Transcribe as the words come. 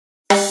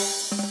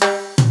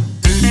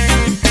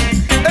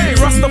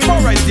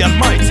the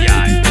Almighty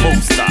I,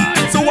 Most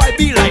High. So I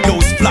be like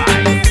those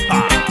flies.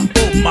 Ah,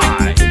 oh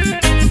my.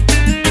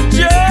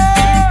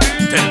 Yeah.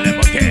 Tell them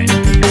again.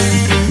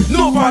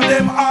 No of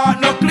them are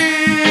no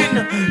clean.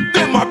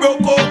 Them a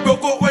broke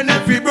out when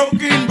every broke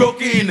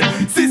in.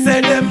 She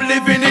said them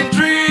living in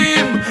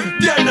dream.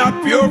 They're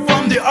not pure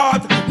from the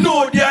heart.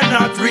 No, they're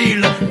not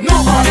real. No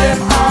of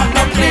them are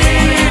no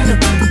clean.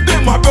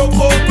 Them a broke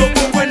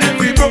out when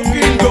every broke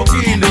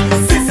in.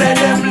 She said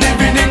them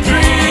living in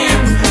dream.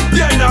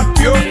 They're not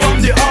pure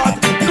from the heart.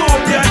 No,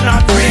 they're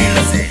not real.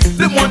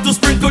 Them want to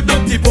sprinkle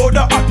dirty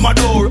powder at my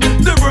door.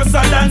 Them worse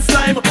than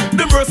slime.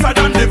 Them worse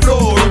than the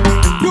floor.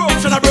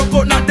 Corruption a broke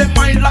out, not them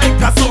mind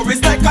like a sore.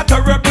 It's like a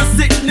terrible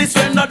sickness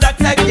when no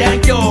doctor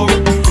can cure.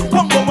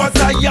 Come over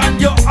Zion,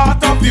 your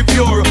heart of be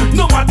pure.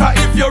 No matter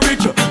if you're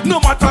rich, no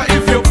matter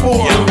if you're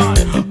poor.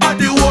 And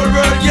the whole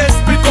world, yes,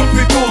 become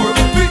pure.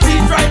 We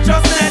teach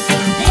righteousness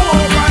more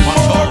and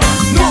more.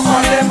 No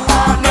of them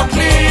are no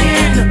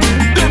clean.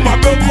 Them a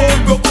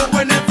broke out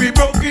when every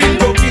broke in.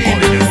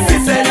 She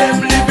said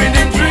them living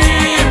in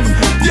dream.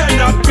 They're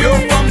not pure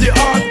from the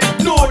heart.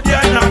 No,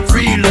 they're not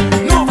real.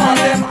 No of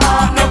them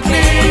are no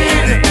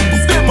clean.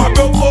 Them a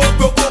broke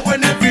out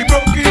when every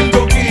broke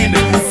in.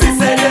 She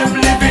said them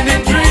living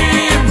in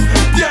dream.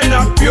 They're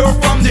not pure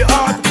from the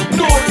heart.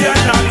 No,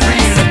 they're not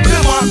real.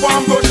 Them a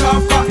one brush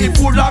off got it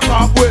full of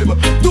cobweb.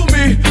 To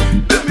me,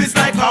 them is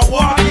like a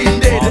walking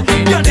dead.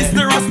 Yeah, this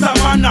the Rasta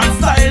man and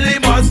style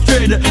him as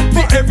dread.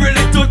 For every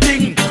little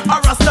thing, a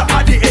Rasta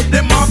at the head.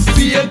 Them have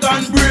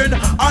pagan brain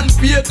and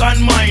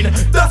pagan mind.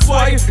 That's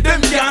why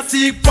them can't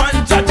see fine.